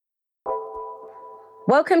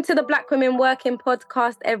Welcome to the Black Women Working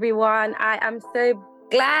podcast, everyone. I am so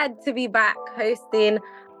glad to be back hosting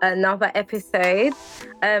another episode.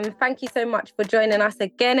 Thank you so much for joining us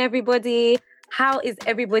again, everybody. How is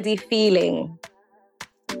everybody feeling?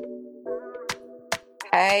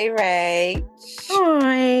 Hey, Ray.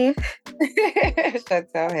 Hi.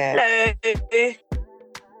 Chantal here. Hello.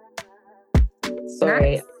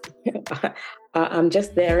 Sorry. I'm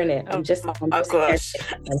just there, innit? I'm just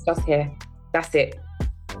here. That's it.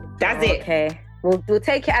 Okay. We'll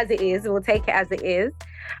take it as it is. So as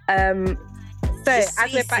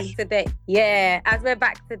we're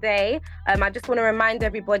back today, I just want to remind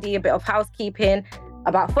everybody a bit of housekeeping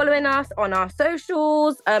about following us on our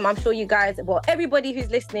socials. I'm sure you guys, everybody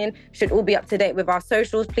who's listening should all be up to date with our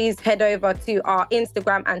socials. Please head over to our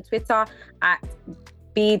Instagram and Twitter at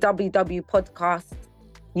BWW Podcast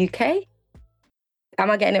UK. Am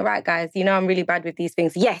I getting it right, guys? You know I'm really bad with these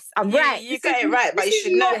things. Yes, I'm right. You got it right, but you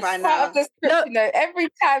should know by now. Every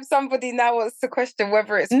time somebody now wants to question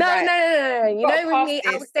whether it's right. No. You know, with me,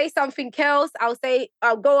 I'll say something else. I'll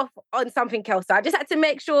go off on something else. So I just had to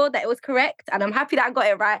make sure that it was correct, and I'm happy that I got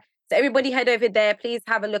it right. So everybody head over there. Please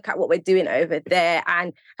have a look at what we're doing over there.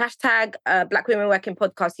 And hashtag Black Women Working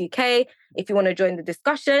Podcast UK. If you want to join the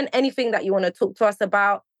discussion, anything that you want to talk to us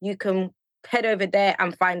about, you can head over there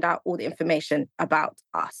and find out all the information about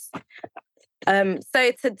us.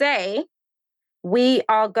 So today we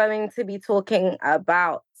are going to be talking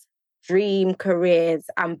about dream careers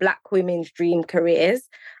and Black women's dream careers.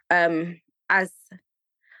 As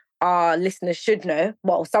our listeners should know,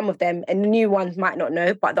 well, some of them and the new ones might not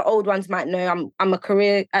know, but the old ones might know. I'm a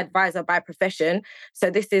career advisor by profession. So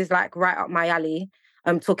this is like right up my alley.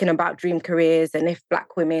 I'm talking about dream careers and if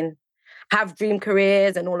Black women have dream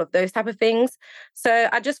careers and all of those type of things. So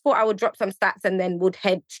I just thought I would drop some stats and then would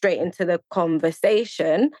head straight into the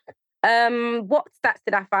conversation. What stats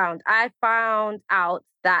did I found? I found out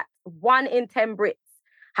that 1 in 10 Brits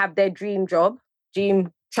have their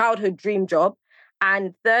childhood dream job,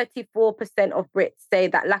 and 34% of Brits say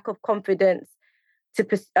that lack of confidence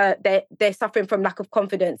they're suffering from lack of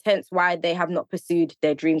confidence, hence why they have not pursued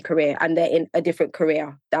their dream career and they're in a different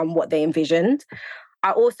career than what they envisioned.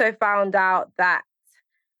 I also found out that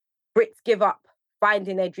Brits give up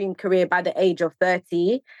finding their dream career by the age of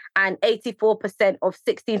 30, and 84% of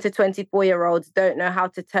 16 to 24-year-olds don't know how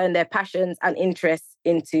to turn their passions and interests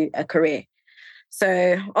into a career.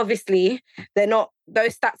 So obviously,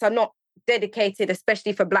 those stats are not dedicated,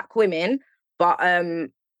 especially for Black women, but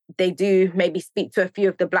they do maybe speak to a few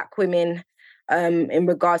of the Black women in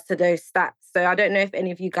regards to those stats. So I don't know if any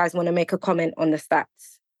of you guys want to make a comment on the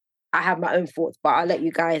stats. I have my own thoughts, but I'll let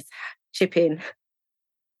you guys chip in.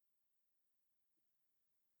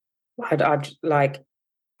 I'm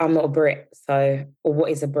not a Brit, or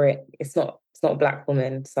what is a Brit? It's not a Black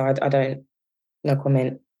woman, so I don't, no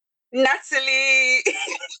comment. Natalie!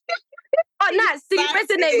 Nats, do you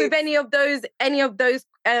resonate with any of those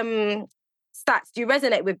stats? Do you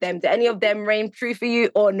resonate with them? Do any of them reign true for you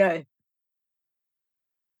or no?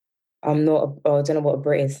 I don't know what a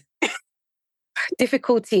Brit is.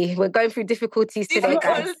 Difficulty. We're going through difficulties today,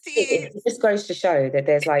 guys. It just goes to show that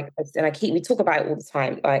there's we talk about it all the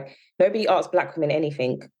time. Like, nobody asks Black women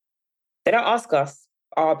anything. They don't ask us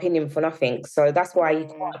our opinion for nothing. So that's why you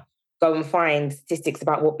can't go and find statistics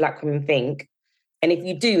about what Black women think. And if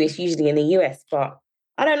you do, it's usually in the US. But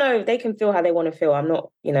I don't know. They can feel how they want to feel. I'm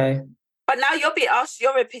not, But now you'll be asked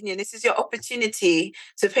your opinion. This is your opportunity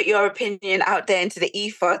to put your opinion out there into the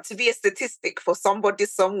ether, to be a statistic for somebody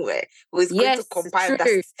somewhere who is going to compile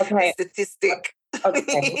that statistic.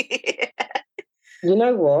 Okay. You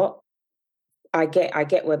know what? I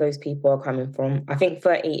get where those people are coming from. I think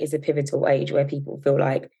 30 is a pivotal age where people feel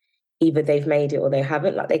like either they've made it or they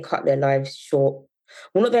haven't. Like, they cut their lives short.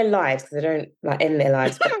 Well, not their lives, because they don't end their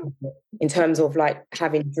lives, but in terms of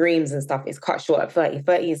having dreams and stuff, it's cut short at 30.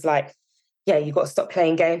 30 is you've got to stop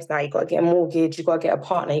playing games now. You've got to get a mortgage. You've got to get a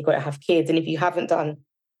partner. You've got to have kids. And if you haven't done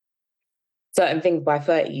certain things by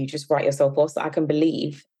 30, you just write yourself off. So I can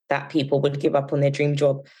believe that people would give up on their dream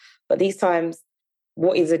job. But these times,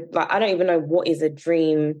 I don't even know what is a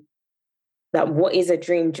dream. What is a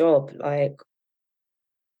dream job?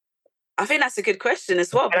 I think that's a good question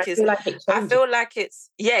as well, because I feel like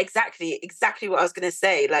it's, exactly what I was going to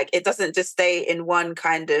say. It doesn't just stay in one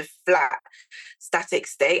kind of flat, static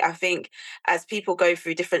state. I think as people go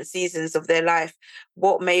through different seasons of their life,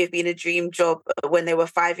 what may have been a dream job when they were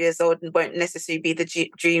 5 years old and won't necessarily be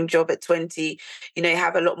the dream job at 20. You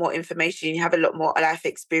have a lot more information, you have a lot more life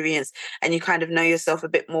experience, and you kind of know yourself a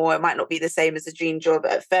bit more. It might not be the same as a dream job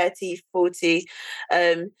at 30, 40.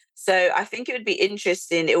 So I think it would be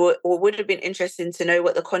interesting. Would have been interesting to know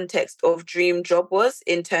what the context of dream job was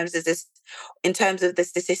in terms of the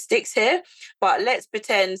statistics here. But let's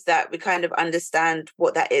pretend that we kind of understand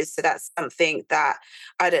what that is. So that's something that,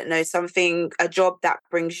 I don't know, a job that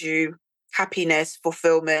brings you happiness,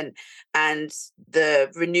 fulfillment, and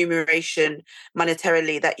the remuneration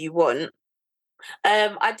monetarily that you want.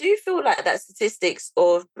 I do feel like that statistics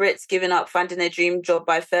of Brits giving up finding their dream job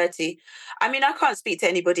by 30. I mean, I can't speak to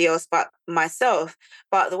anybody else but myself.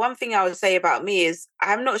 But the one thing I would say about me is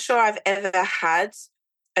I'm not sure I've ever had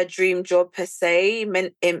a dream job per se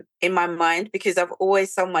in my mind, because I've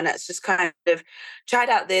always someone that's just kind of tried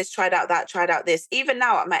out this, tried out that, tried out this. Even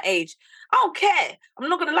now at my age, I don't care. I'm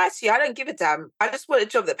not going to lie to you. I don't give a damn. I just want a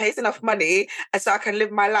job that pays enough money and so I can live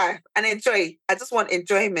my life and enjoy. I just want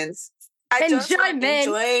enjoyment.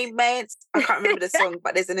 Enjoyment. I can't remember the song,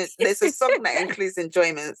 but there's a song that includes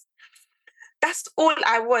enjoyments. That's all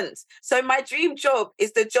I want. So my dream job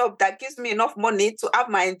is the job that gives me enough money to have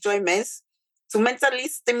my enjoyments, to mentally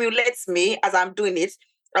stimulate me as I'm doing it.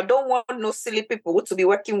 I don't want no silly people to be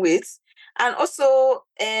working with. And also,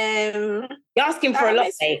 you're asking for a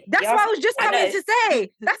lot. That's what I was just coming to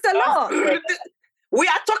say. That's a lot. We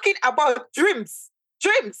are talking about dreams. So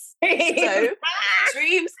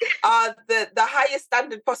dreams are the highest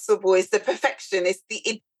standard possible. It's the perfection. It's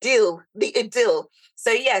the ideal. So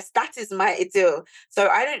yes, that is my ideal. So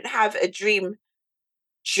I don't have a dream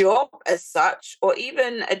job as such, or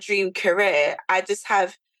even a dream career. I just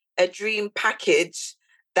have a dream package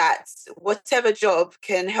that whatever job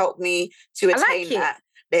can help me to attain that.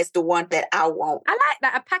 There's the one that I want. I like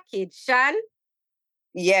that, a package, Shan.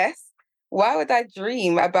 Yes. Why would I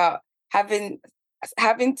dream about having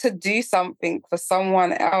to do something for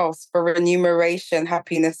someone else for remuneration,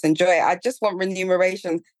 happiness, and joy? I just want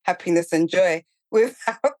remuneration, happiness, and joy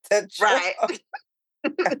without the job. Right.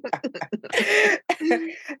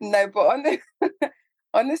 No, but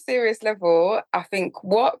on the serious level, I think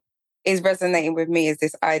what is resonating with me is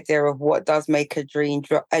this idea of what does make a dream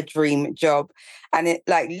job. And it,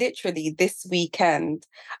 like, literally this weekend,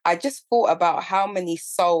 I just thought about how many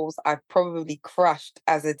souls I've probably crushed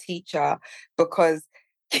as a teacher because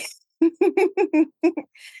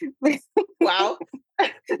wow.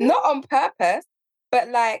 Not on purpose, but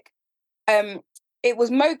like it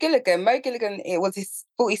was Mo Gilligan. It was his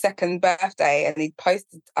 42nd birthday, and he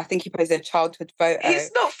posted a childhood photo.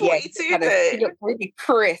 He's not 42, he looked really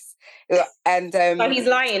crisp. And so he's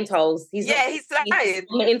lying, Tolls. He's lying. He's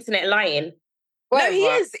on the internet lying. Whatever. No, he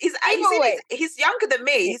is. He's younger than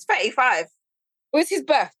me. He's 35. It was his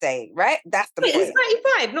birthday, right? That's the point. He's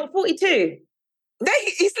 35, not 42. No,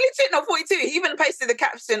 he's legit not 42. He even posted the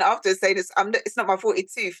caption after saying this, it's not my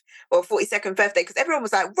 42th or 42nd birthday, because everyone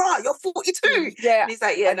was like, right, you're 42. Yeah. And he's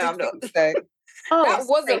like, yeah, no, I'm not. So. That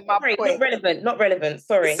wasn't my point. Not relevant.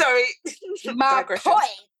 Sorry. My point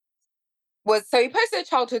was, so he posted a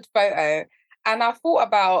childhood photo, and I thought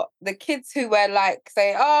about the kids who were like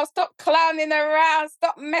saying, oh, stop clowning around,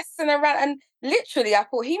 stop messing around. And literally, I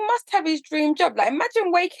thought he must have his dream job. Like,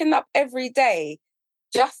 imagine waking up every day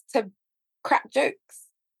just to crack jokes,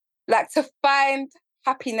 like to find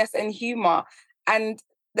happiness and humor. And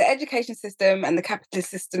the education system and the capitalist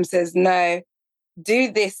system says, no,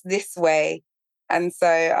 do this way. And so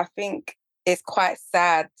I think it's quite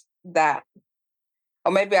sad that,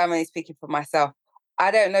 or maybe I'm only speaking for myself, I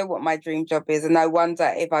don't know what my dream job is. And I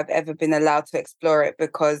wonder if I've ever been allowed to explore it,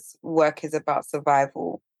 because work is about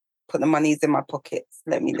survival. Put the monies in my pockets.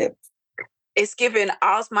 Let me live. It's given,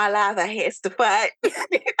 all's my life I has to fight.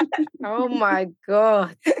 Oh my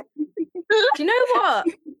God. Do you know what?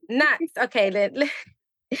 Nats, okay,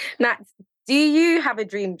 Nats, do you have a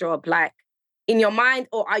dream job, like, in your mind,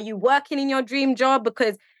 or are you working in your dream job?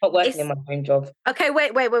 Because not working in my dream job. Okay,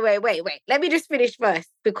 wait. Let me just finish first,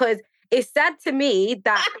 because it's sad to me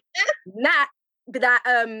that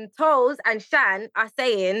Tolls and Shan are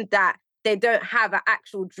saying that they don't have an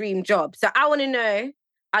actual dream job. So I want to know,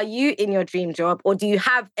 are you in your dream job, or do you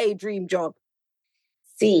have a dream job?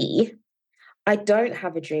 See, I don't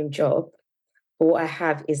have a dream job. But what I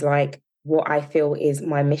have is like what I feel is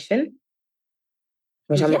my mission,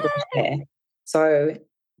 which I'm not going to share. So,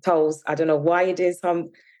 Tolls, I don't know why you do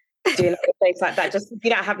some doing things like that. Just, you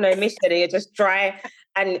don't have no mission and you're just dry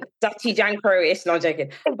and Dutchy Janko-ish. No, I'm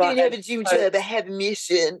joking. But you have a dream job, a heavy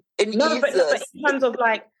mission. And no, but in terms of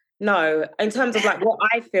like what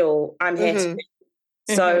I feel I'm here to do.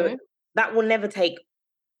 So that will never take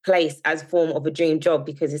place as form of a dream job,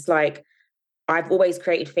 because it's like I've always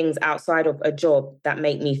created things outside of a job that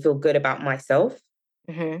make me feel good about myself.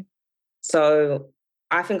 So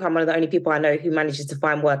I think I'm one of the only people I know who manages to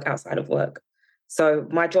find work outside of work. So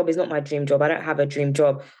my job is not my dream job. I don't have a dream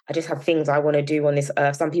job. I just have things I want to do on this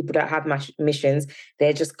earth. Some people don't have missions.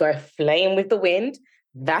 They just go flying with the wind.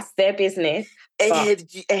 That's their business. I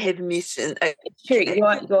have mission. It's true. You're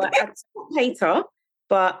a hater,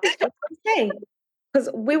 but okay. Because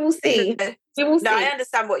we will see. We will see. No, I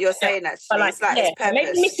understand what you're saying, actually. But it's like it's purpose.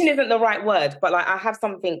 Maybe mission isn't the right word, but like I have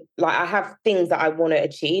something, like I have things that I want to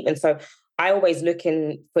achieve. And so I always look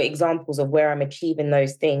in for examples of where I'm achieving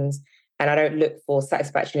those things. And I don't look for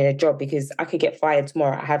satisfaction in a job, because I could get fired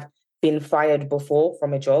tomorrow. I have been fired before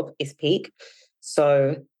from a job. It's peak.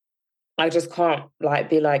 So I just can't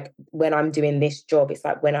like be like, when I'm doing this job, it's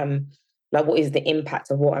like when I'm like, what is the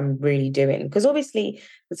impact of what I'm really doing? Because obviously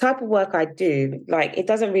the type of work I do, like it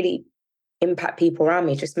doesn't really impact people around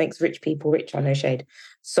me. It just makes rich people richer, no shade.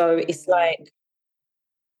 So it's like,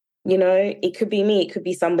 you know, it could be me, it could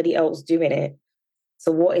be somebody else doing it.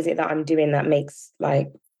 So what is it that I'm doing that makes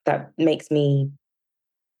me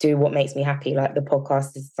do what makes me happy? Like the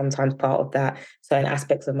podcast is sometimes part of that. Certain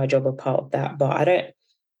aspects of my job are part of that. But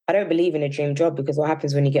I don't believe in a dream job, because what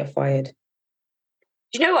happens when you get fired?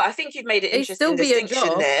 Do you know what? I think you've made an interesting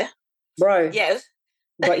distinction there. Bro. Yes.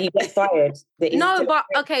 But you get fired. No, but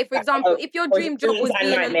okay, for example, if your dream job was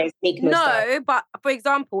but for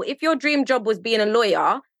example, if your dream job was being a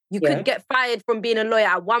lawyer, you could get fired from being a lawyer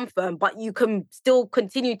at one firm, but you can still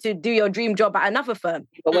continue to do your dream job at another firm.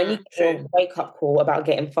 But when you get a wake-up call about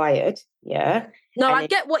getting fired, No, I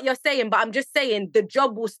get what you're saying, but I'm just saying the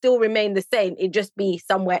job will still remain the same. It'd just be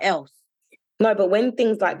somewhere else. No, but when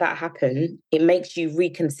things like that happen, it makes you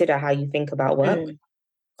reconsider how you think about work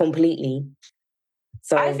completely.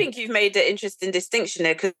 So I think you've made an interesting distinction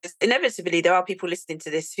there, because inevitably there are people listening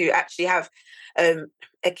to this who actually have a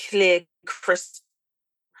clear, crisp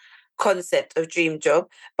concept of dream job.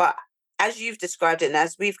 But as you've described it, and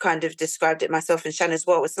as we've kind of described it, myself and Shan as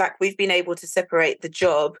well, it's like we've been able to separate the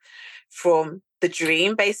job from the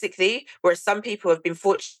dream, basically, whereas some people have been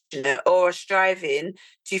fortunate or are striving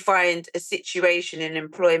to find a situation in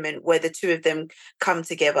employment where the two of them come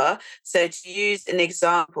together. So to use an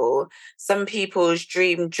example, some people's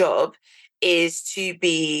dream job is to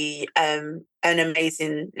be an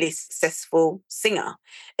amazingly successful singer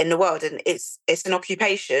in the world. And it's an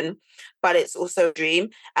occupation, but it's also a dream.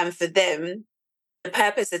 And for them, the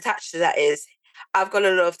purpose attached to that is, I've got a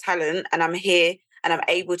lot of talent and I'm here and I'm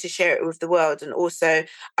able to share it with the world. And also,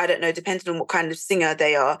 I don't know, depending on what kind of singer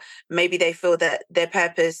they are, maybe they feel that their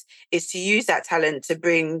purpose is to use that talent to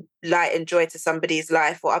bring light and joy to somebody's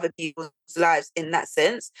life or other people's lives in that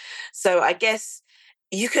sense. So I guess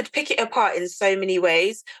you could pick it apart in so many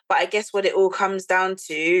ways, but I guess what it all comes down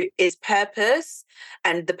to is purpose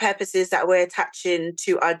and the purposes that we're attaching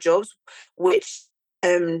to our jobs, which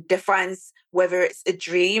defines whether it's a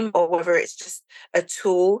dream or whether it's just a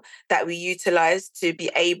tool that we utilize to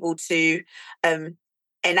be able to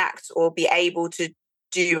enact or be able to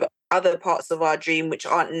do other parts of our dream which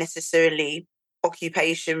aren't necessarily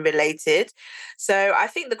occupation related. So I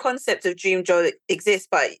think the concept of dream job exists,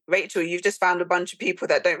 but Rachel, you've just found a bunch of people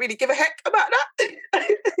that don't really give a heck about that.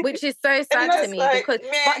 Which is so sad to me, because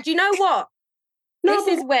but do you know what? No,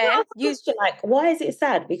 this is where you like, why is it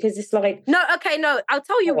sad? Because it's like I'll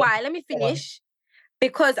tell you why. Let me finish.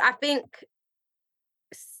 Because I think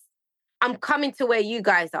I'm coming to where you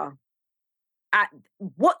guys are. At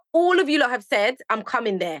what all of you lot have said, I'm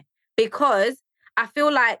coming there. Because I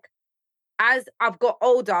feel like as I've got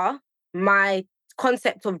older, my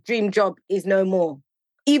concept of dream job is no more.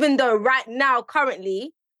 Even though right now,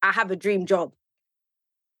 currently, I have a dream job.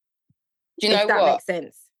 Do you know if that makes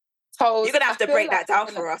sense? You're going to have to break that down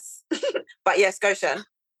for us. But yes, go, Shan.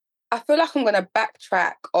 I feel like I'm going to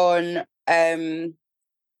backtrack on,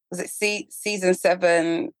 was it season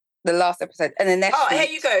 7, the last episode? And then here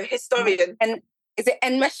you go, historian. And is it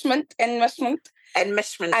enmeshment? Enmeshment. And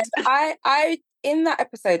I in that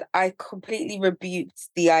episode, I completely rebuked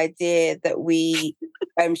the idea that we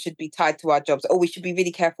should be tied to our jobs, or we should be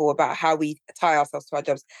really careful about how we tie ourselves to our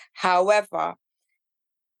jobs. However,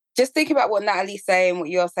 just think about what Natalie's saying, what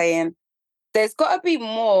you're saying. There's got to be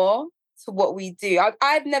more to what we do.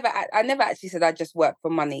 I never actually said I just work for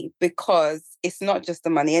money, because it's not just the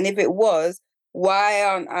money. And if it was, why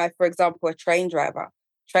aren't I, for example, a train driver?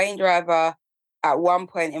 Train driver at one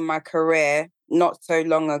point in my career, not so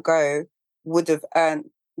long ago, would have earned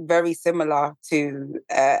very similar to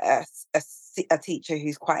a teacher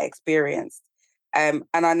who's quite experienced. And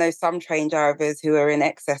I know some train drivers who are in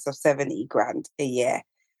excess of 70 grand a year.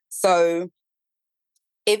 So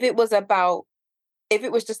if it was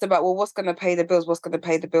just about, well, what's going to pay the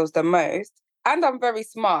bills the most, and I'm very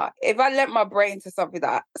smart, if I lent my brain to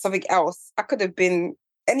something else, I could have been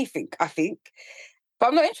anything, I think. But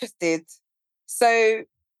I'm not interested. So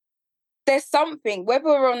there's something, whether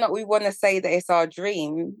or not we want to say that it's our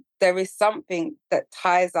dream, there is something that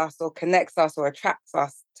ties us or connects us or attracts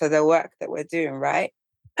us to the work that we're doing, right?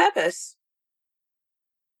 Purpose.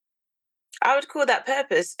 I would call that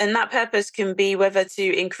purpose. And that purpose can be whether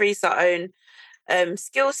to increase our own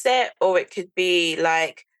skill set, or it could be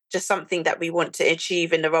like just something that we want to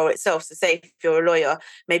achieve in the role itself. So say if you're a lawyer,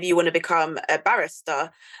 maybe you want to become a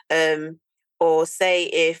barrister, or say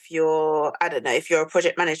if you're, I don't know, if you're a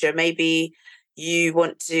project manager, maybe you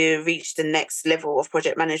want to reach the next level of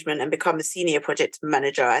project management and become a senior project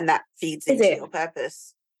manager, and that feeds into your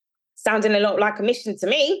purpose. Sounding a lot like a mission to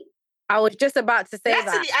me. I was just about to say that.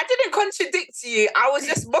 I didn't contradict you. I was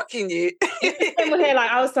just mocking you. You came here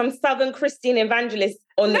like I was some Southern Christian evangelist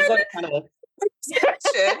on the God channel.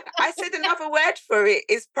 I said another word for it.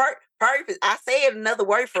 It's purpose. I say another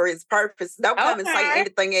word for it. It's purpose. Don't come and say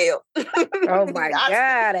anything else. Oh my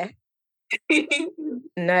God.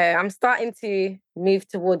 No, I'm starting to move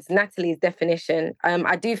towards Natalie's definition.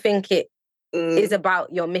 I do think it is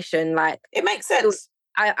about your mission. Like, it makes sense.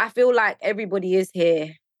 I feel like everybody is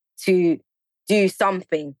here to do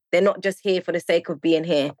something. They're not just here for the sake of being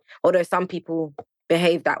here, although some people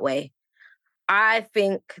behave that way. I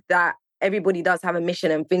think that everybody does have a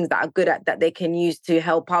mission and things that are good at that they can use to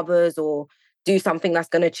help others or do something that's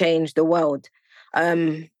going to change the world.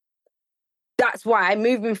 That's why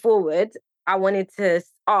moving forward, I wanted to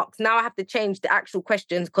ask. Now I have to change the actual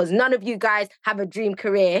questions because none of you guys have a dream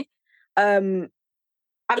career. I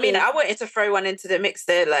mean, I wanted to throw one into the mix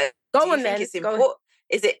there. Like, do you think it's important?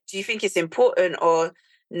 Do you think it's important or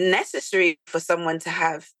necessary for someone to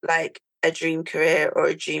have like a dream career or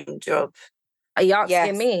a dream job? Are you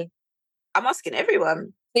asking me? I'm asking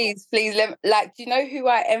everyone. Please, do you know who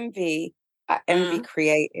I envy? I envy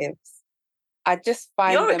creatives. I just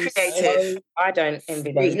find You're them a creative. So, I don't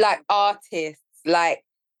envy them. Like artists, like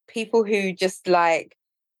people who just like,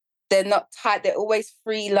 they're not tight. They're always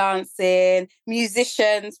freelancing.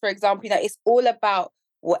 Musicians, for example, it's all about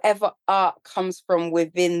whatever art comes from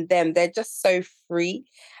within them. They're just so free.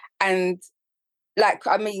 And like,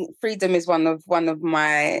 I mean, freedom is one of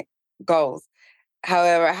my goals.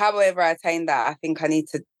 However I attain that, I think I need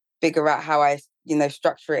to figure out how I,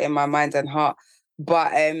 structure it in my mind and heart.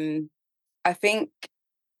 But I think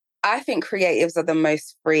creatives are the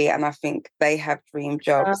most free, and I think they have dream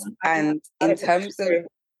jobs. And in terms of,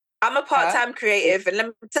 I'm a part-time creative, and let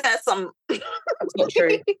me tell you something. That's not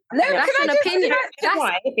true. That's an opinion.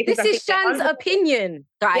 This is Shan's opinion,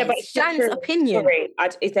 guys. Yeah, but it's Shan's opinion. Sorry,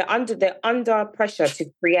 if they're under pressure to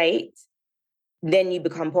create, then you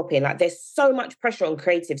become popping. Like, there's so much pressure on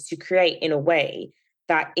creatives to create in a way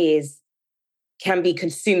that can be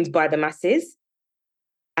consumed by the masses.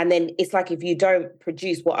 And then it's like, if you don't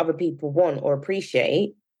produce what other people want or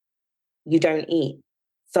appreciate, you don't eat.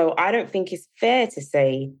 So I don't think it's fair to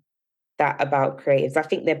say that about creatives. I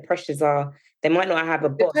think their pressures are, they might not have a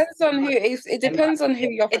boss. It depends on who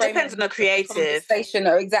you're framing. It depends on the creative. Conversation,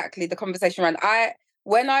 or exactly the conversation around.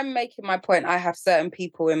 When I'm making my point, I have certain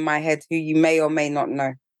people in my head who you may or may not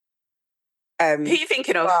know. Who are you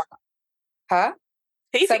thinking of? Huh?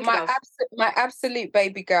 Who are you thinking of? My absolute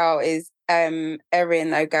baby girl is Erin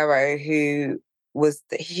Ogaro, who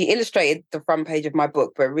she illustrated the front page of my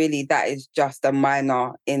book, but really that is just a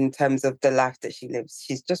minor in terms of the life that she lives.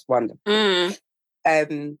 She's just wonderful.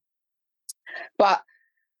 But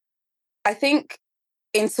I think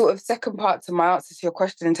in sort of second part to my answer to your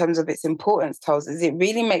question in terms of its importance, Toles, is it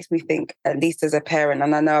really makes me think, at least as a parent,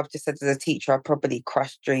 and I know I've just said as a teacher, I've probably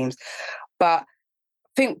crushed dreams, but I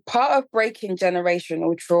think part of breaking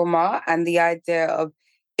generational trauma and the idea of,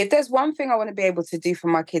 if there's one thing I want to be able to do for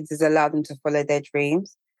my kids is allow them to follow their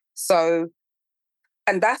dreams. So,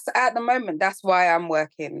 and that's at the moment, that's why I'm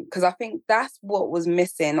working, because I think that's what was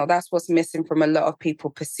missing, or that's what's missing from a lot of people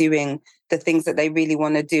pursuing the things that they really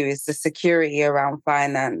want to do, is the security around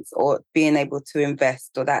finance or being able to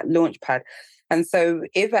invest, or that launch pad. And so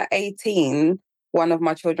if at 18, one of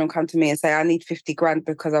my children come to me and say, I need 50 grand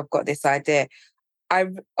because I've got this idea, I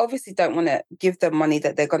obviously don't want to give them money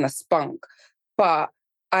that they're going to spunk. But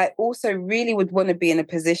I also really would want to be in a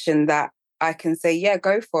position that I can say, yeah,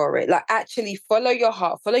 go for it. Like, actually follow your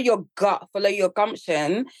heart, follow your gut, follow your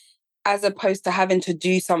gumption, as opposed to having to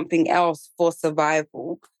do something else for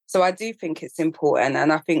survival. So I do think it's important.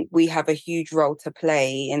 And I think we have a huge role to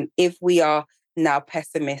play. And if we are now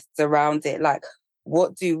pessimists around it, like,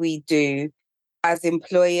 what do we do as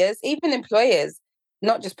employers, even employers,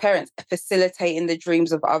 not just parents, facilitating the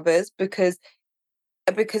dreams of others? Because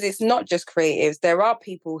because it's not just creatives. There are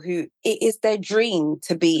people who it is their dream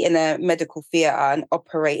to be in a medical theatre and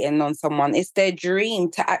operating on someone. It's their dream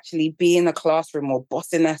to actually be in a classroom or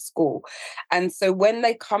boss in their school. And so when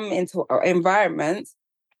they come into our environments,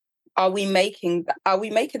 are we making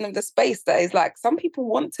them the space that is like, some people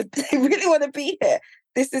they really want to be here.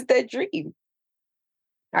 This is their dream.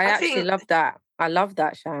 I actually love that. I love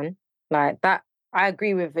that, Shan. Like that, I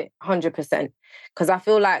agree with it 100%. Because I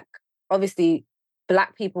feel like, obviously,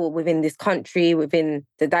 Black people within this country, within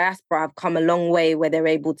the diaspora, have come a long way where they're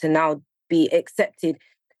able to now be accepted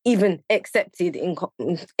into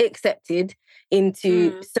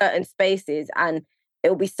certain spaces. And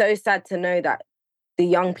it'll be so sad to know that the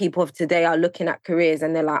young people of today are looking at careers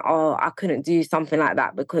and they're like, oh, I couldn't do something like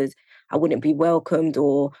that because I wouldn't be welcomed,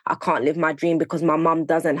 or I can't live my dream because my mum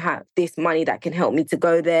doesn't have this money that can help me to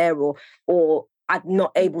go there, or I'm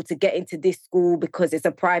not able to get into this school because it's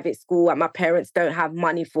a private school and my parents don't have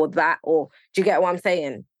money for that. Or do you get what I'm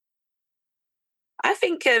saying? I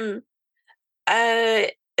think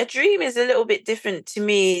a dream is a little bit different to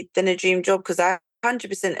me than a dream job, because I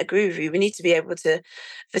 100% agree with you. We need to be able to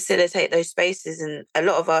facilitate those spaces, and a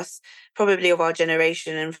lot of us, probably of our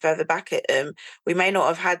generation and further back, we may not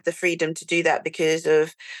have had the freedom to do that because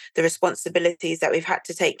of the responsibilities that we've had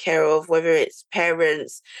to take care of, whether it's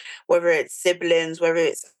parents, whether it's siblings, whether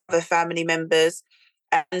it's other family members.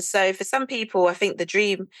 And so for some people, I think the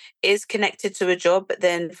dream is connected to a job, but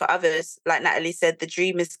then for others, like Natalie said, the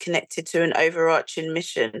dream is connected to an overarching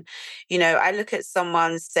mission. You know, I look at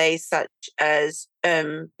someone, say, such as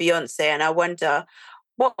Beyonce, and I wonder,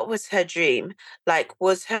 what was her dream? Like,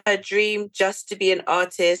 was her dream just to be an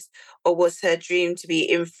artist, or was her dream to be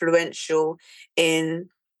influential in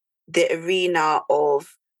the arena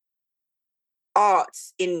of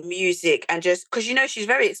arts, in music? And just because, you know, she's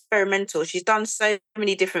very experimental, she's done so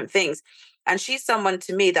many different things, and she's someone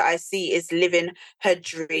to me that I see is living her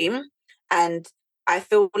dream, and I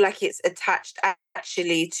feel like it's attached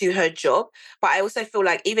actually to her job. But I also feel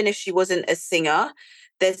like even if she wasn't a singer,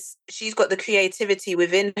 she's got the creativity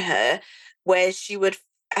within her where she would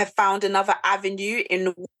have found another avenue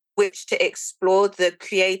in which to explore the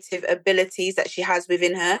creative abilities that she has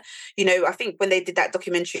within her. You know, I think when they did that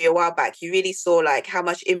documentary a while back, you really saw like how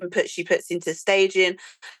much input she puts into staging,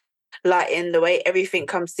 lighting, the way everything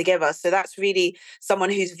comes together. So that's really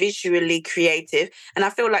someone who's visually creative. And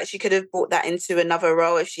I feel like she could have brought that into another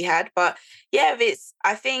role if she had. But yeah,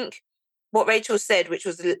 I think what Rachel said, which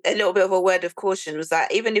was a little bit of a word of caution, was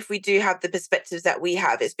that even if we do have the perspectives that we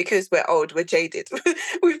have, it's because we're old, we're jaded.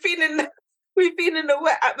 We've been in the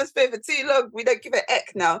wet atmosphere for too long. We don't give an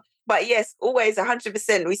eck now. But yes, always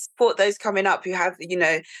 100%. We support those coming up who have, you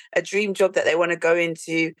know, a dream job that they want to go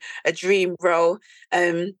into, a dream role.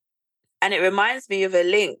 And it reminds me of a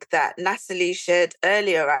link that Natalie shared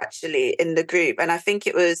earlier, actually, in the group. And I think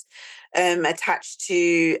it was attached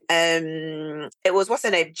to, it was, what's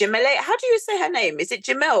her name? Jamele. How do you say her name? Is it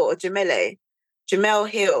Jamel or Jamele? Jamel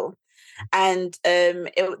Hill. And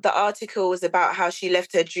the article was about how she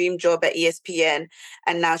left her dream job at ESPN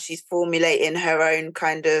and now she's formulating her own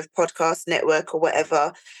kind of podcast network or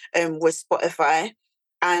whatever with Spotify.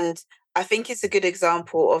 And I think it's a good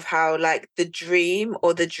example of how like the dream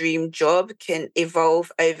or the dream job can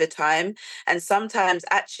evolve over time. And sometimes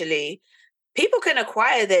actually people can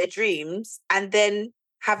acquire their dreams and then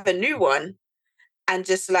have a new one and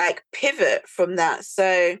just like pivot from that.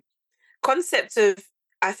 So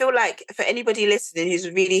I feel like for anybody listening who's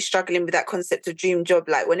really struggling with that concept of dream job,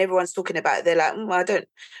 like when everyone's talking about it, they're like, I don't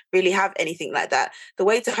really have anything like that. The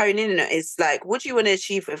way to hone in on it is like, what do you want to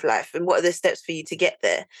achieve with life? And what are the steps for you to get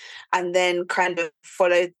there? And then kind of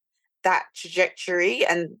follow that trajectory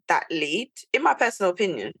and that lead, in my personal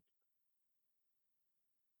opinion.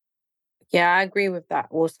 Yeah, I agree with that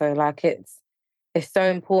also. Like it's so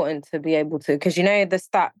important to be able to, because you know the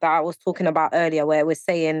stat that I was talking about earlier where we're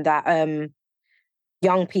saying that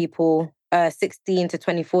young people, 16 to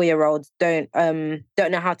 24-year-olds don't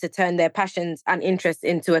know how to turn their passions and interests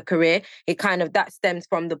into a career. It kind of, that stems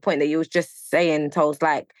from the point that you was just saying, Toles,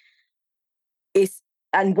 like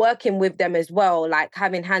and working with them as well, like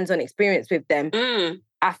having hands-on experience with them.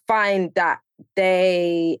 I find that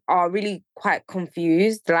they are really quite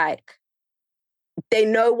confused. Like they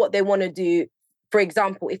know what they want to do. For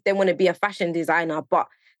example, if they want to be a fashion designer, but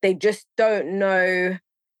they just don't know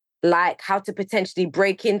like how to potentially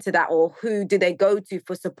break into that, or who do they go to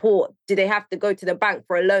for support? Do they have to go to the bank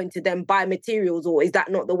for a loan to then buy materials, or is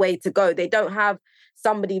that not the way to go? They don't have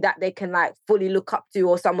somebody that they can like fully look up to,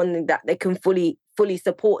 or someone that they can fully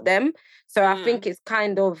support them. So I think it's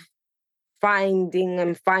kind of finding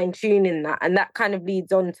and fine-tuning that. And that kind of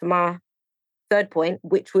leads on to my third point,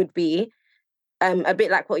 which would be a bit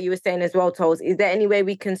like what you were saying as well, Toles. Is there any way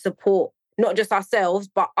we can support not just ourselves,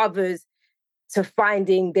 but others to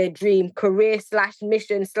finding their dream career /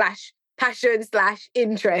 mission / passion /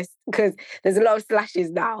 interest? Because there's a lot of slashes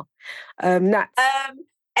now. Nats.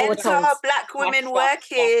 Enter Black women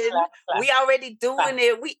working. We already doing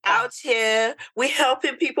it. We out here. We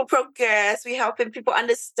helping people progress. We helping people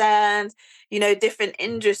understand, different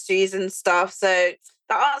industries and stuff. So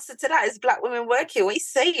the answer to that is Black women working. What are you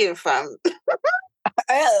saying, fam?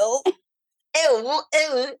 Ew.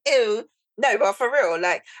 No, but for real,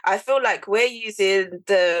 like, I feel like we're using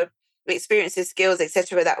the experiences, skills,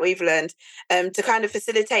 etc., that we've learned to kind of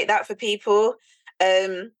facilitate that for people.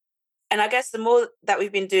 And I guess the more that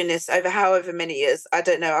we've been doing this over however many years, I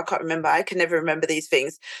don't know, I can't remember. I can never remember these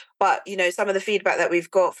things. But, some of the feedback that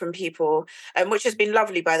we've got from people, which has been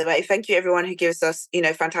lovely, by the way. Thank you, everyone who gives us,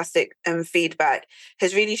 fantastic feedback,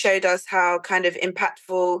 has really showed us how kind of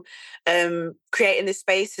impactful creating this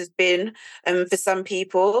space has been for some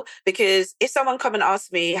people. Because if someone come and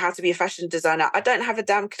ask me how to be a fashion designer, I don't have a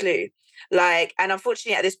damn clue. And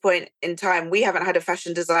unfortunately at this point in time, we haven't had a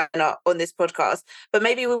fashion designer on this podcast, but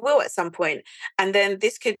maybe we will at some point. And then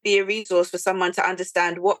this could be a resource for someone to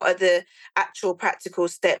understand what are the actual practical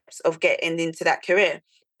steps of getting into that career.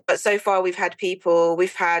 But so far we've had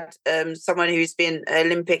someone who's been an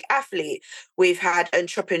Olympic athlete. We've had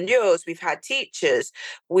entrepreneurs, we've had teachers,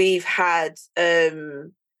 we've had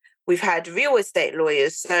real estate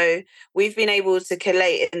lawyers. So we've been able to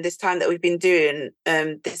collate in this time that we've been doing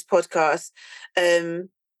this podcast,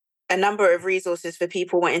 a number of resources for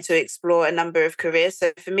people wanting to explore a number of careers.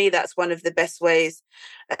 So for me, that's one of the best ways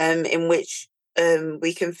in which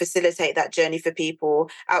we can facilitate that journey for people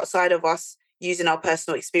outside of us using our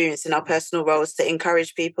personal experience and our personal roles to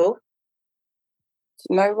encourage people.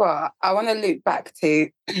 You know what? I want to loop back to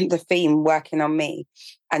the theme working on me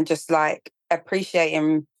and just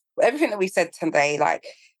appreciating everything that we said today. Like,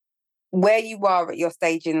 where you are at your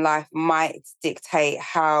stage in life might dictate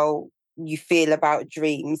how you feel about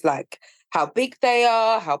dreams, like how big they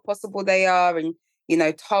are, how possible they are. And,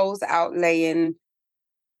 Toll's outlaying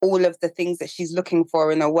all of the things that she's looking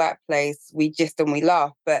for in a workplace. We gist and we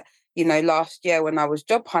laugh. But, last year when I was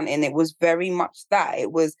job hunting, it was very much that.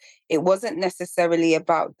 It wasn't necessarily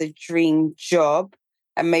about the dream job.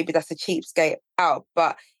 And maybe that's a cheapskate out.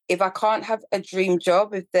 But if I can't have a dream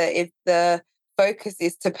job, if the focus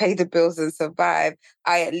is to pay the bills and survive,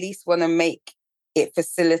 I at least want to make it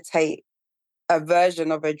facilitate a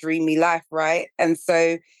version of a dreamy life, right? And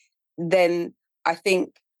so then I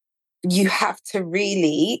think you have to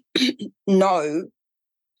really know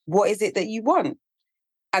what is it that you want.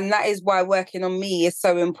 And that is why working on me is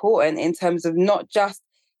so important in terms of not just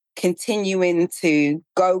continuing to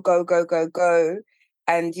go.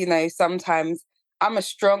 And, sometimes I'm a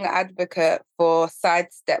strong advocate for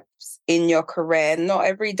side steps in your career, not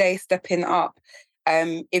every day stepping up.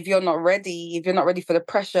 If you're not ready for the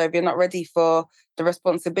pressure, if you're not ready for the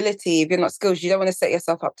responsibility, if you're not skilled, you don't want to set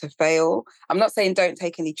yourself up to fail. I'm not saying don't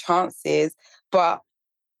take any chances, but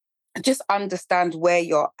just understand where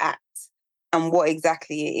you're at and what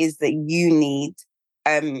exactly it is that you need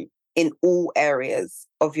in all areas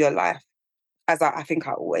of your life. As I think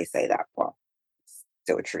I always say that, but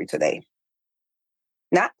still true today.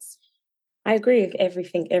 Nats? I agree with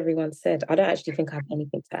everything everyone said. I don't actually think I have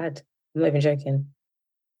anything to add. I'm not even joking.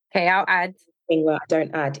 Okay, I'll add. I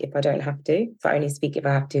don't add if I don't have to. If I only speak if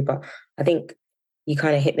I have to. But I think you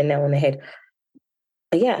kind of hit the nail on the head.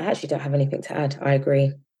 But yeah, I actually don't have anything to add. I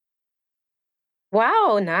agree.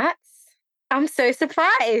 Wow, Nats. I'm so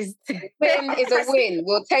surprised. Win is a win.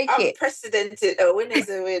 We'll take it. Unprecedented. A win is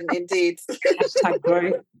a win, indeed. Hashtag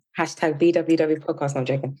growth. Hashtag BWW podcast. No, I'm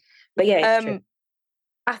joking. But yeah, it's true.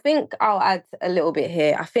 I think I'll add a little bit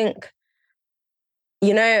here. I think,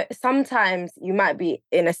 sometimes you might be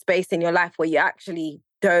in a space in your life where you actually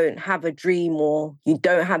don't have a dream or you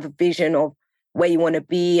don't have a vision of where you want to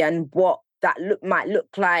be and what that might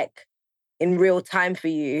look like in real time for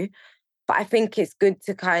you. But I think it's good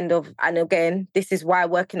to kind of, and again, this is why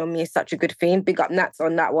working on me is such a good theme. Big up Nats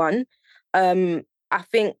on that one. I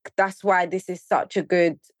think that's why this is such a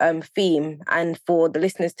good theme, and for the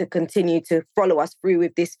listeners to continue to follow us through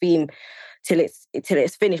with this theme till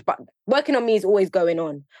it's finished. But working on me is always going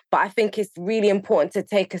on. But I think it's really important to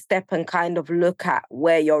take a step and kind of look at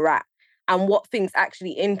where you're at and what things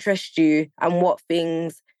actually interest you and what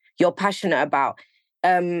things you're passionate about.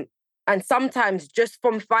 And sometimes just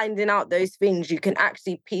from finding out those things, you can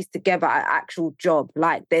actually piece together an actual job.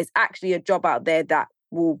 Like, there's actually a job out there that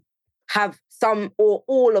will have some or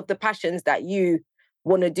all of the passions that you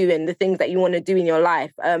want to do and the things that you want to do in your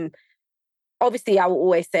life. obviously I will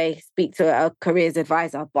always say speak to a careers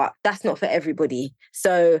advisor, but that's not for everybody.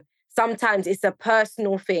 So sometimes it's a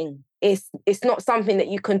personal thing. It's not something that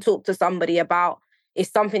you can talk to somebody about.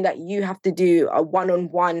 It's something that you have to do a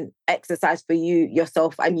one-on-one exercise for you,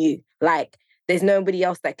 yourself and you. Like, there's nobody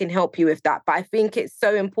else that can help you with that. But I think it's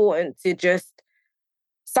so important to just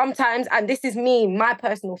sometimes, and this is me, my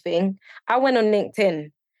personal thing, I went on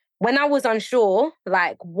LinkedIn. When I was unsure,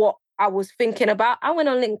 like what I was thinking about, I went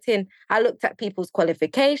on LinkedIn. I looked at people's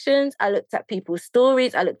qualifications. I looked at people's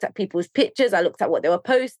stories. I looked at people's pictures. I looked at what they were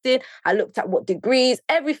posting. I looked at what degrees,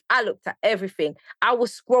 I looked at everything. I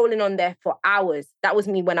was scrolling on there for hours. That was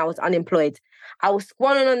me when I was unemployed. I was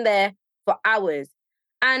scrolling on there for hours.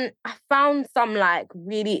 And I found some like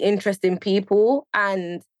really interesting people,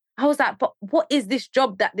 and I was like, but what is this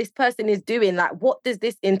job that this person is doing? Like, what does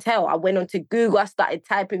this entail? I went onto Google, I started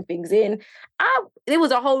typing things in. It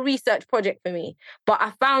was a whole research project for me. But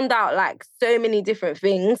I found out like so many different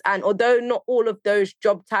things. And although not all of those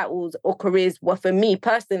job titles or careers were for me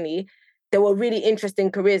personally, there were really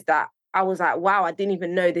interesting careers that I was like, wow, I didn't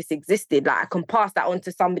even know this existed. Like, I can pass that on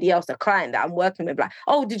to somebody else, a client that I'm working with. Like,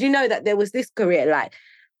 oh, did you know that there was this career? Like,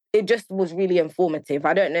 it just was really informative.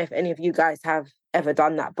 I don't know if any of you guys have ever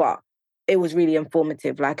done that, but it was really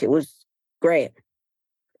informative. Like, it was great.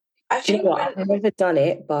 Do you know what? I've never done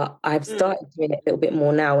it, but I've started doing it a little bit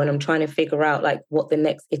more now, and I'm trying to figure out like what the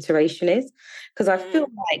next iteration is. Because I feel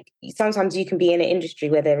like sometimes you can be in an industry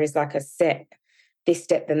where there is like a set, this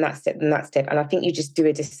step, then that step, then that step. And I think you just do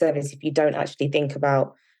a disservice if you don't actually think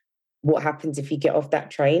about what happens if you get off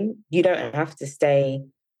that train. You don't have to stay.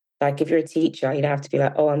 Like, if you're a teacher, you don't have to be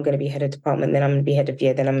like, oh, I'm going to be head of department, then I'm going to be head of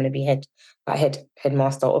year, then I'm going to be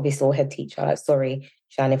headmaster, obviously, or head teacher. Like, sorry,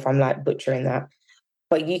 Shan, if I'm like butchering that.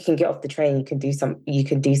 But you can get off the train, you can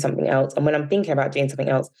do something else. And when I'm thinking about doing something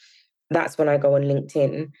else, that's when I go on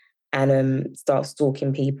LinkedIn and start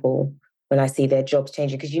stalking people when I see their jobs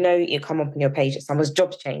changing. Because you come up on your page that someone's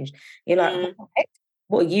job's changed. You're like,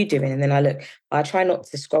 what are you doing? And then I look. I try not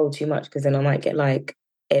to scroll too much because then I might get like,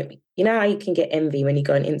 you know how you can get envy when you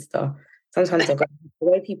go on Insta? Sometimes I go, the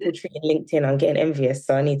way people treat LinkedIn, I'm getting envious.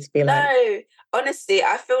 So I need to be like... No, honestly,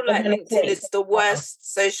 I feel like LinkedIn is the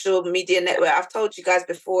worst social media network. I've told you guys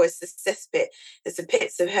before, it's a cesspit. It's a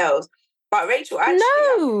pits of hell. But Rachel, actually...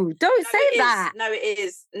 No, don't say that. No, it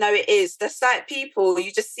is. No, it is. That's like people,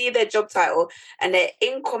 you just see their job title and they're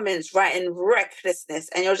in comments writing recklessness.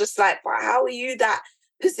 And you're just like, wow, how are you that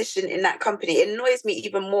position in that company? It annoys me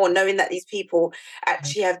even more knowing that these people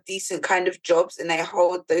actually have decent kind of jobs and they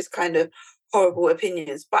hold those kind of horrible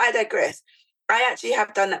opinions. But I digress. I actually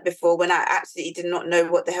have done that before when I absolutely did not know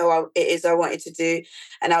what the hell it is I wanted to do.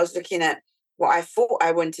 And I was looking at what I thought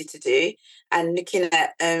I wanted to do and looking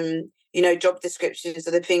at, job descriptions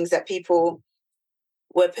of the things that people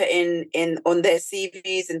were putting in on their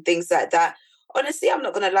CVs and things like that. Honestly, I'm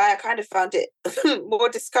not going to lie, I kind of found it more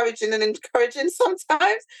discouraging than encouraging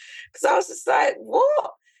sometimes, because I was just like,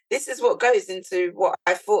 what? This is what goes into what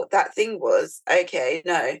I thought that thing was. Okay,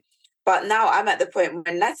 no. But now I'm at the point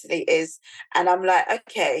where Natalie is, and I'm like,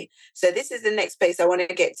 okay, so this is the next place I want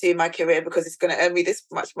to get to in my career because it's going to earn me this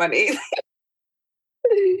much money.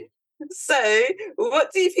 So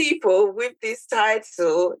what do people with this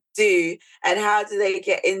title do and how do they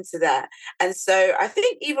get into that? And so I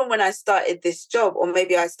think even when I started this job, or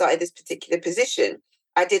maybe I started this particular position,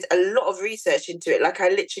 I did a lot of research into it. Like, I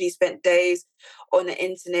literally spent days on the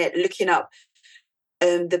internet looking up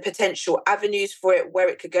the potential avenues for it, where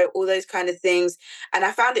it could go, all those kind of things. And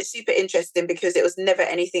I found it super interesting because it was never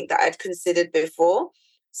anything that I'd considered before.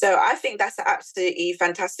 So I think that's an absolutely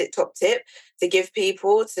fantastic top tip to give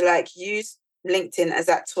people, to like use LinkedIn as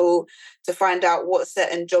that tool to find out what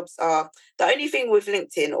certain jobs are. The only thing with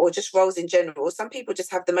LinkedIn, or just roles in general, some people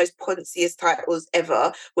just have the most ponciest titles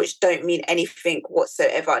ever, which don't mean anything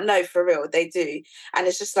whatsoever. No, for real, they do. And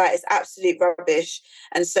it's just like, it's absolute rubbish.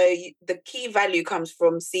 And so the key value comes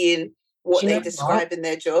from seeing what they describe in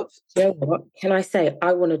their jobs. You know what? Can I say,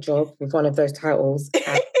 I want a job with one of those titles.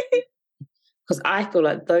 Because I feel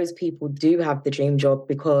like those people do have the dream job,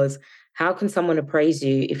 because how can someone appraise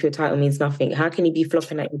you if your title means nothing? How can you be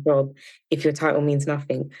flopping at your job if your title means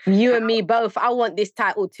nothing? You and me both. I want this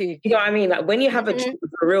title too. You know what I mean? Like, when you have a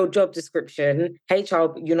real job description,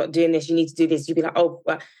 HR, you're not doing this, you need to do this. You'd be like, oh,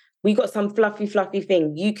 we got some fluffy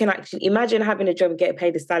thing. You can actually imagine having a job and get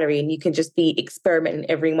paid a salary, and you can just be experimenting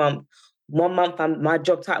every month. 1 month, my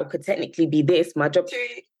job title could technically be this. My job...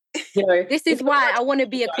 this is why I want to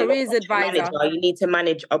be a careers advisor. You need to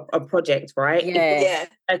manage a project, right? Yeah.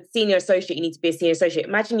 A senior associate, you need to be a senior associate.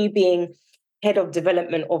 Imagine you being head of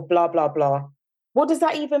development of blah, blah, blah. What does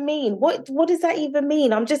that even mean? What does that even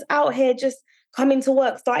mean? I'm just out here just coming to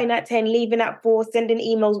work, starting at 10, leaving at 4, sending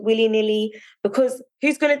emails willy-nilly, because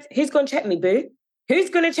who's gonna check me, boo? Who's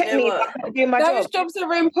gonna check me if I'm not doing my job? Those jobs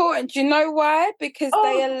are important. Do you know why? Because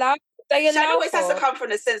they allow Shan always has to come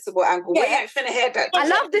from a sensible angle. Yeah. We ain't finna hear that. I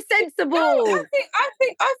love the sensible. No, I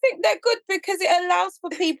think they're good because it allows for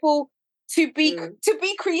people to be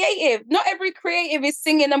creative. Not every creative is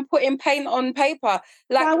singing and putting paint on paper.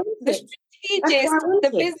 Like the strategist, the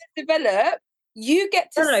business develop, you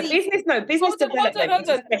get to see. Business development is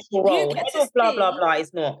a special role. You get to blah, blah, blah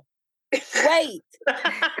is not. Wait.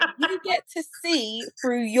 You get to see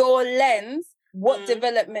through your lens what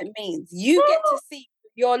development means. You get to see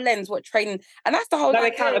through your lens what training, and that's the whole No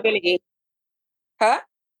accountability. Huh?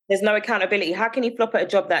 There's no accountability. How can you flop at a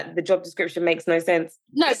job that the job description makes no sense?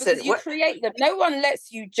 No, because you create them. No one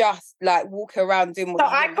lets you just like walk around doing what so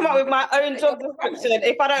I come up with my own job description.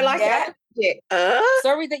 If I don't like it,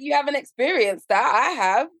 sorry that you haven't experienced that. I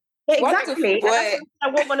have. Exactly. I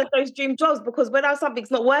want one of those dream jobs, because when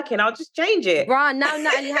something's not working, I'll just change it. Bruh, now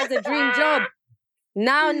Natalie has a dream job.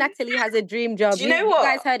 Now Natalie has a dream job. Do you know what?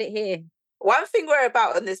 You guys heard it here. One thing we're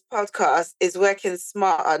about on this podcast is working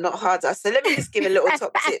smarter, not harder. So let me just give a little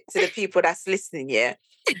top tip to the people that's listening, yeah?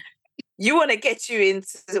 You want to get you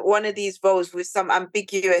into one of these roles with some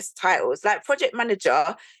ambiguous titles, like project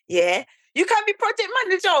manager, yeah? You can be project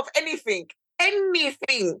manager of anything.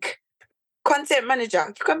 Content manager.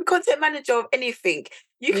 You can be content manager of anything.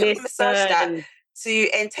 You can massage that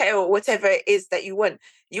to entail whatever it is that you want.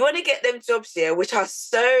 You want to get them jobs here, which are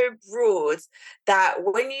so broad that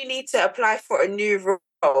when you need to apply for a new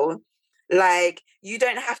role, like, you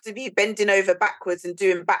don't have to be bending over backwards and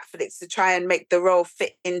doing backflips to try and make the role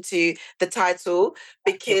fit into the title,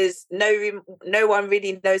 because no one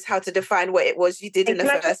really knows how to define what it was you did in the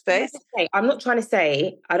first place. I'm not trying to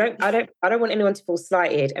say, I don't want anyone to feel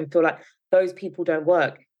slighted and feel like those people don't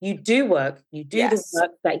work. You do work. You do the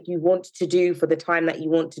work that you want to do for the time that you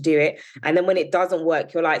want to do it. And then when it doesn't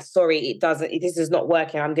work, you're like, sorry, this is not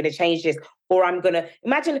working. I'm going to change this. Or I'm going to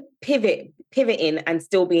imagine pivoting and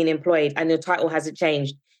still being employed and your title hasn't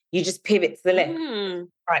changed. You just pivot to the left.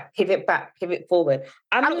 Right, pivot back, pivot forward.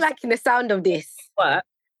 I'm liking the sound of this. Work.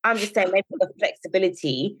 I'm just saying they've got the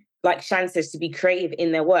flexibility, like Shan says, to be creative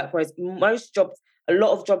in their work. Whereas most jobs, a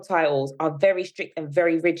lot of job titles are very strict and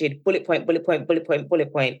very rigid. Bullet point, bullet point, bullet point,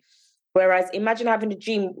 bullet point. Whereas imagine having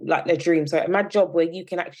imagine a job where you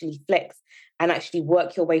can actually flex and actually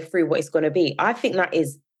work your way through what it's going to be. I think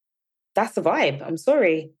that's the vibe. I'm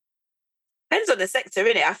sorry. Depends on the sector,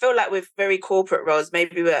 innit? I feel like with very corporate roles,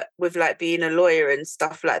 maybe with like being a lawyer and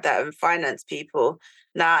stuff like that and finance people.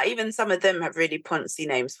 Nah, even some of them have really poncy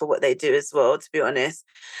names for what they do as well, to be honest.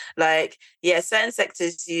 Like, yeah, certain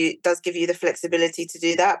sectors does give you the flexibility to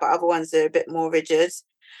do that, but other ones are a bit more rigid.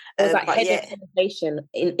 Like head of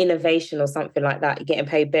innovation or something like that. You're getting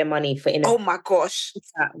paid bare money for innovation. Oh my gosh.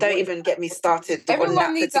 Don't even get me started.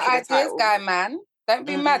 Everyone needs an ideas guy, man. Don't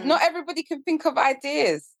be mad. Not everybody can think of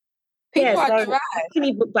ideas. People are dry.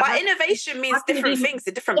 But innovation means different things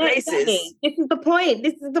in different places. Exactly. This is the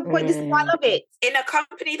point. This is why I love it. In a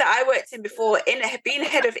company that I worked in before, being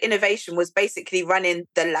head of innovation was basically running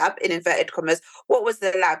the lab, in inverted commas. What was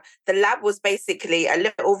the lab? The lab was basically a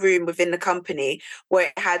little room within the company where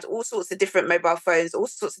it had all sorts of different mobile phones, all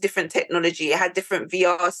sorts of different technology. It had different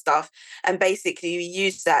VR stuff. And basically you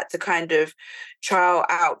use that to kind of trial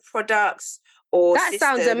out products, or that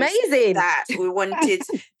sounds amazing. That we wanted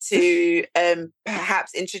to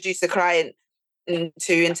perhaps introduce a client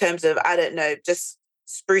into, in terms of, I don't know, just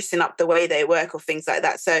sprucing up the way they work or things like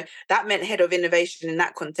that. So that meant head of innovation in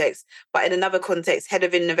that context. But in another context, head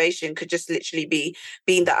of innovation could just literally be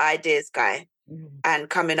being the ideas guy and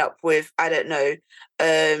coming up with, I don't know,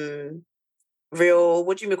 real,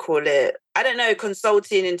 what do you call it? I don't know,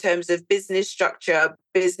 consulting in terms of business structure,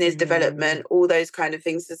 business development, all those kind of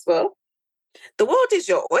things as well. The world is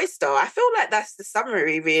your oyster. I feel like that's the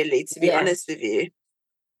summary, really, to be honest with you.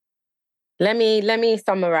 Let me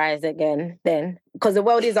summarize again then, because the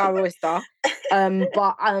world is our oyster.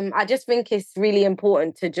 But I just think it's really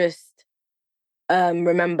important to just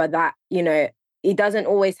remember that, you know, it doesn't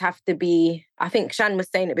always have to be, I think Shan was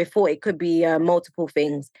saying it before, it could be multiple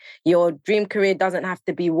things. Your dream career doesn't have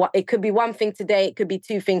to be it could be one thing today, it could be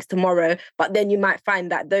two things tomorrow, but then you might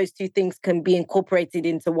find that those two things can be incorporated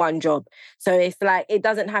into one job. So it's like, it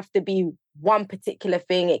doesn't have to be one particular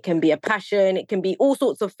thing. It can be a passion, it can be all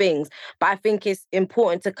sorts of things. But I think it's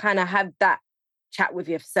important to kind of have that chat with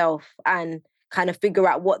yourself and kind of figure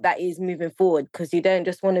out what that is moving forward, because you don't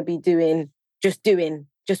just want to be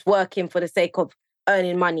just working for the sake of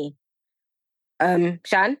earning money.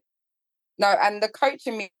 Shan? No, and the coach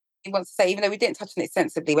in me wants to say, even though we didn't touch on it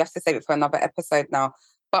sensibly, we have to save it for another episode now.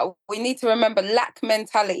 But we need to remember lack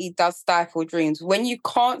mentality does stifle dreams. When you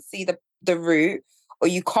can't see the route, or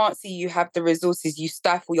you can't see you have the resources, you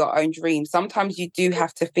stifle your own dreams. Sometimes you do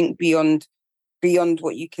have to think beyond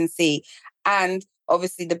what you can see. And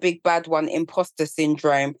obviously the big bad one, imposter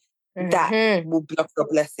syndrome, that will block your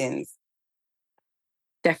blessings.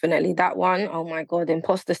 Definitely that one. Oh my God,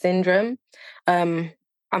 imposter syndrome. I'm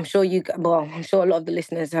sure a lot of the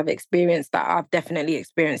listeners have experienced that. I've definitely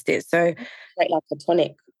experienced it. So like a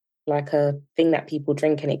tonic, like a thing that people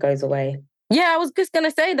drink and it goes away. Yeah, I was just going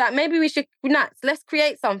to say that. Maybe we should, let's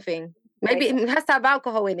create something. Maybe it has to have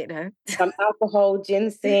alcohol in it though. Some alcohol,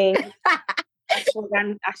 ginseng,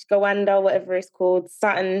 ashwagandha, whatever it's called,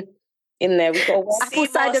 something in there. We've got apple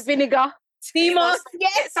cider vinegar. Sea moss.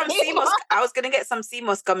 Get some sea moss. I was going to get some sea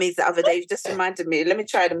moss gummies the other day. You just reminded me. Let me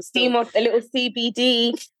try them still. Sea moss, a little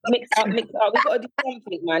CBD. Mix up. We've got to do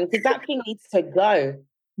something, man, because that thing needs to go.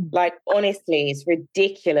 Like, honestly, it's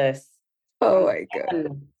ridiculous. Oh, my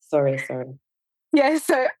God. Sorry. Yeah,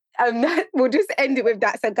 so we'll just end it with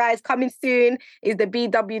that. So, guys, coming soon is the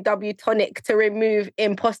BWW tonic to remove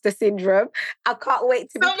imposter syndrome. I can't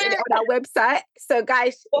wait to put it on our website. So,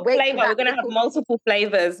 guys, what flavor? We're going to have multiple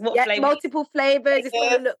flavors. What flavor? Multiple flavors. It's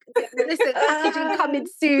going to look. Listen, packaging coming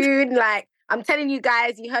soon. Like, I'm telling you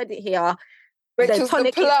guys, you heard it here. The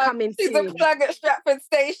tonic is coming soon. She's a plug at Stratford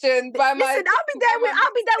Station. Listen, I'll be there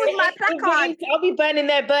with my placard. I'll be burning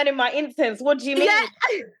my incense. What do you mean? Yeah.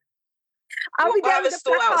 I'll be there with the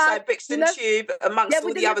store outside Brixton Tube amongst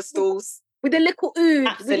all the other stalls. With a little oud.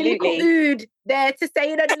 Absolutely. With a little oud there to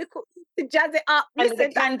say, the little to jazz it up. And the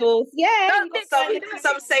candles. Yeah.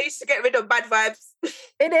 Some sage to get rid of bad vibes.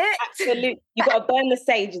 In it? Absolutely. You got to burn the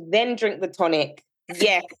sage, then drink the tonic.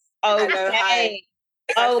 Yes. Okay.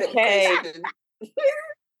 Okay.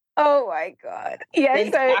 Oh my God. Yeah.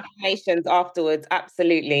 Then so affirmations afterwards.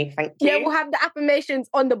 Absolutely. Thank you. Yeah, we'll have the affirmations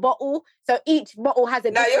on the bottle. So each bottle has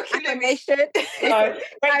a different affirmation. No,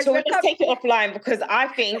 Rachel, we'll just take it offline because I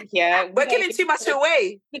think, we're giving too much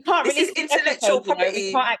away. We can't release intellectual property.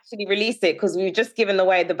 We can't actually release it because we've just given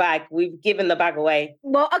away the bag. We've given the bag away.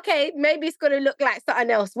 Well, okay, maybe it's going to look like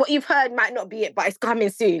something else. What you've heard might not be it, but it's coming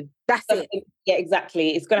soon. That's it. Yeah,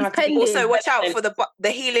 exactly. It's going to have to be. Also, watch out for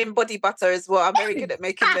the healing body butter as well. I'm very good at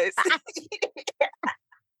making those.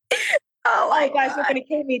 Oh my guys, you're going to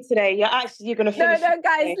kill me today. You're going to finish. No,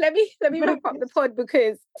 guys, let me wrap up the pod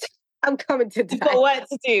because I'm coming to die. We've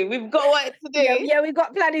got work to do. Yeah, we've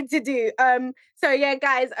got planning to do. So yeah,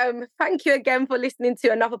 guys, thank you again for listening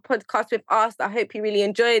to another podcast with us. I hope you really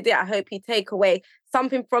enjoyed it. I hope you take away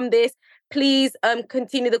something from this. Please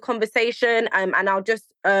continue the conversation and I'll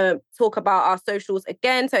just talk about our socials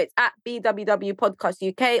again. So it's at BWW Podcast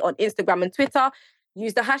UK on Instagram and Twitter.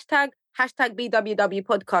 Use the hashtag BWW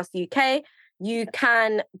Podcast UK. You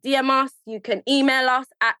can DM us. You can email us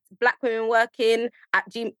at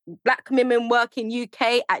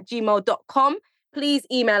blackwomenworkinguk@gmail.com. Please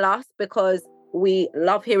email us because we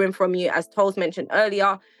love hearing from you. As Toles mentioned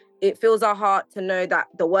earlier, it fills our heart to know that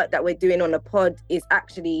the work that we're doing on the pod is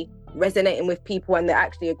actually resonating with people and they're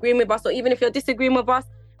actually agreeing with us. Or even if you're disagreeing with us,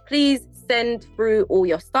 please send through all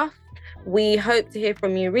your stuff. We hope to hear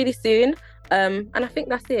from you really soon. And I think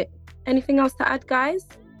that's it. Anything else to add, guys?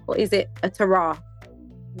 Or is it a ta-ra?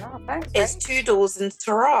 No, thanks. It's toodles and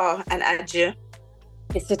ta-ra and adieu.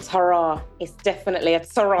 It's a ta-ra. It's definitely a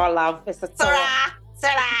ta-ra, love. It's a ta-ra.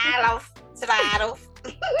 Ta-ra, love. Ta-ra, love.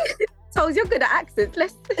 Toles, you're good at accents.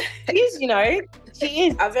 She is, She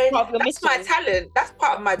is. That's my talent. That's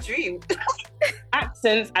part of my dream.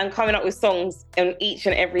 Accents and coming up with songs in each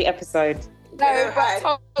and every episode. No, but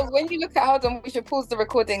Toles, when you look at hold on, we should pause the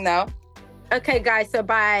recording now. Okay, guys, so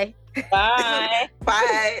bye. Bye.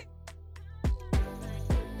 Bye.